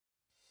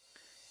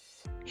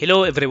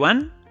Hello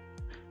everyone,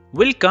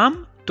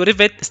 welcome to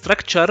Revit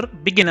Structure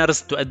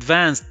Beginners to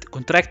Advanced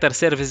Contractor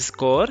Services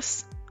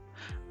course.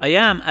 I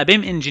am a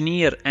BIM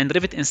engineer and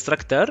Revit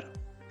instructor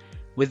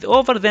with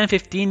over than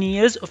 15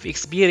 years of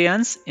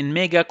experience in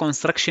mega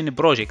construction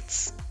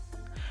projects.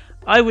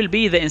 I will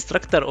be the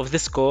instructor of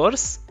this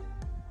course.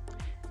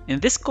 In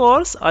this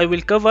course, I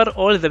will cover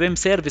all the BIM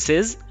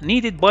services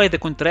needed by the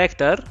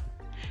contractor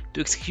to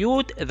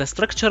execute the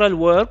structural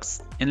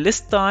works in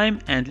less time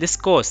and less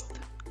cost,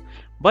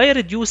 by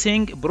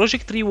reducing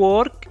project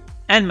rework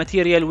and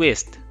material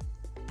waste.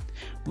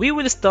 We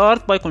will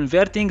start by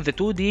converting the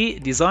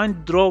 2D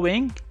design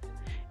drawing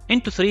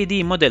into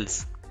 3D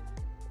models.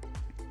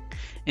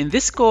 In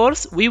this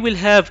course, we will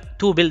have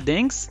two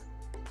buildings.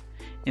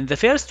 In the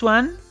first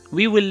one,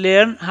 we will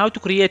learn how to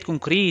create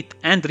concrete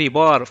and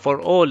rebar for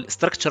all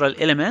structural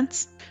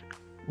elements.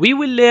 We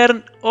will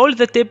learn all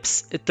the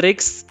tips,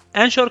 tricks,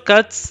 and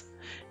shortcuts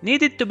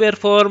needed to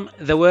perform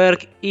the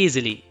work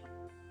easily.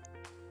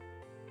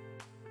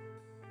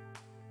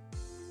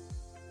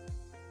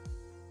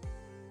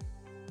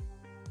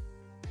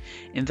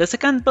 In the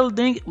second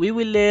building, we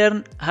will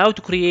learn how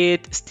to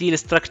create steel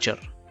structure,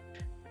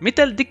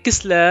 metal deck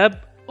slab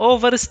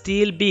over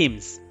steel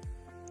beams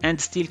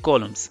and steel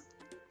columns.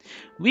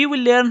 We will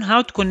learn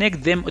how to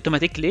connect them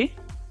automatically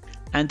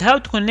and how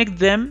to connect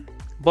them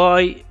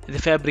by the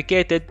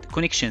fabricated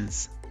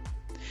connections.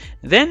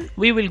 Then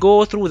we will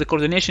go through the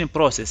coordination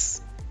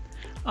process.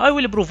 I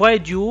will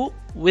provide you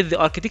with the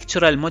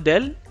architectural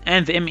model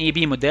and the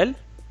MEP model.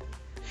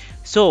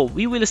 So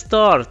we will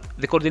start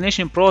the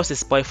coordination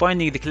process by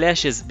finding the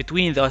clashes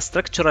between the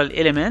structural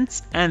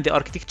elements and the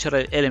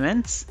architectural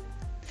elements,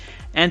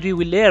 and we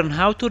will learn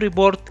how to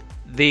report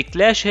the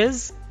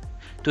clashes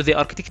to the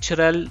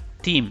architectural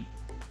team.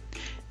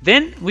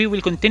 Then we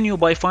will continue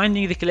by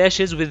finding the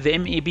clashes with the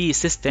MEP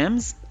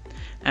systems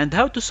and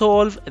how to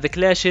solve the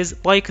clashes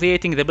by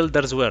creating the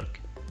builder's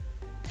work,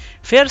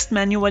 first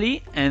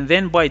manually and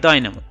then by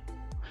Dynamo,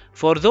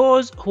 for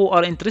those who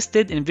are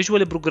interested in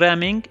visual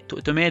programming to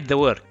automate the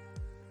work.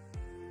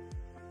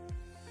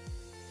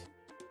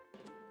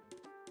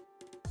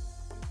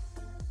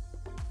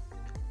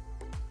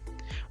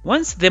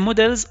 Once the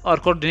models are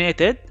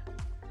coordinated,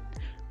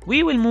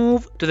 we will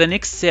move to the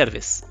next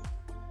service,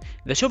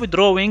 the shop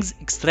drawings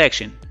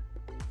extraction.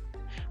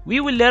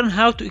 We will learn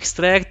how to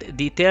extract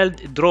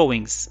detailed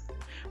drawings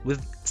with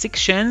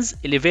sections,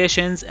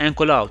 elevations, and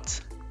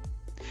callouts,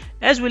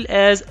 as well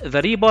as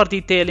the rebar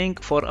detailing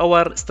for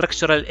our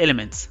structural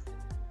elements.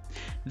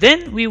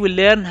 Then we will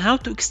learn how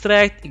to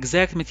extract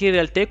exact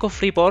material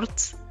takeoff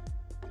reports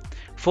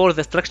for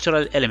the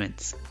structural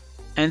elements.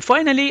 And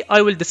finally,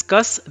 I will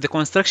discuss the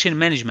construction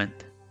management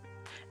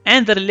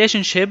and the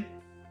relationship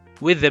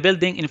with the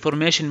building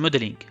information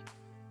modeling.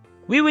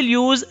 We will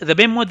use the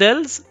BIM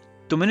models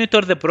to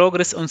monitor the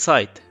progress on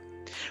site.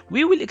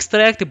 We will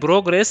extract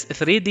progress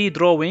 3D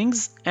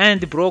drawings and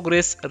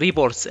progress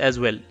reports as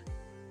well.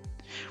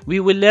 We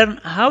will learn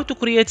how to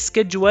create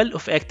schedule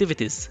of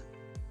activities.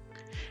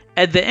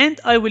 At the end,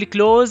 I will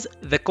close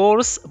the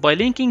course by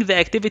linking the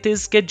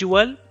activities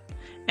schedule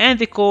and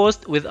the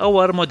cost with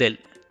our model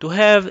to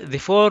have the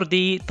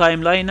 4D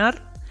timeliner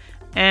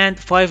and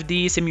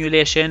 5D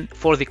simulation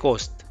for the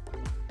cost.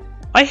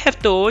 I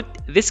have taught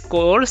this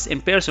course in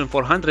person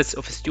for hundreds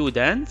of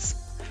students,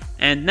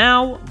 and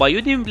now by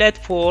Udemy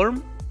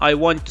platform I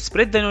want to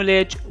spread the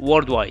knowledge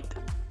worldwide.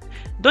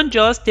 Don't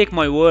just take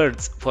my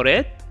words for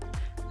it.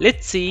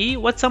 Let's see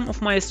what some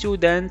of my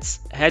students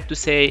had to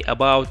say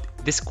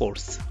about this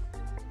course.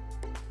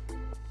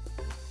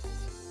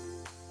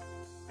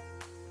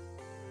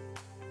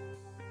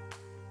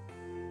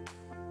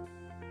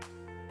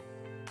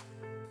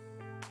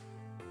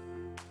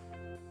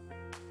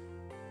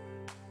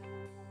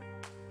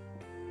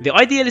 The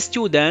ideal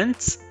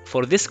students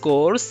for this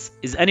course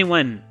is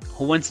anyone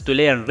who wants to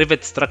learn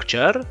Revit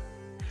structure,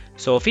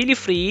 so feel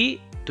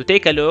free to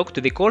take a look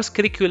to the course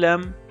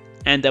curriculum,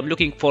 and I'm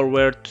looking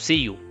forward to see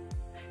you.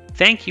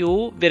 Thank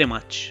you very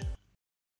much.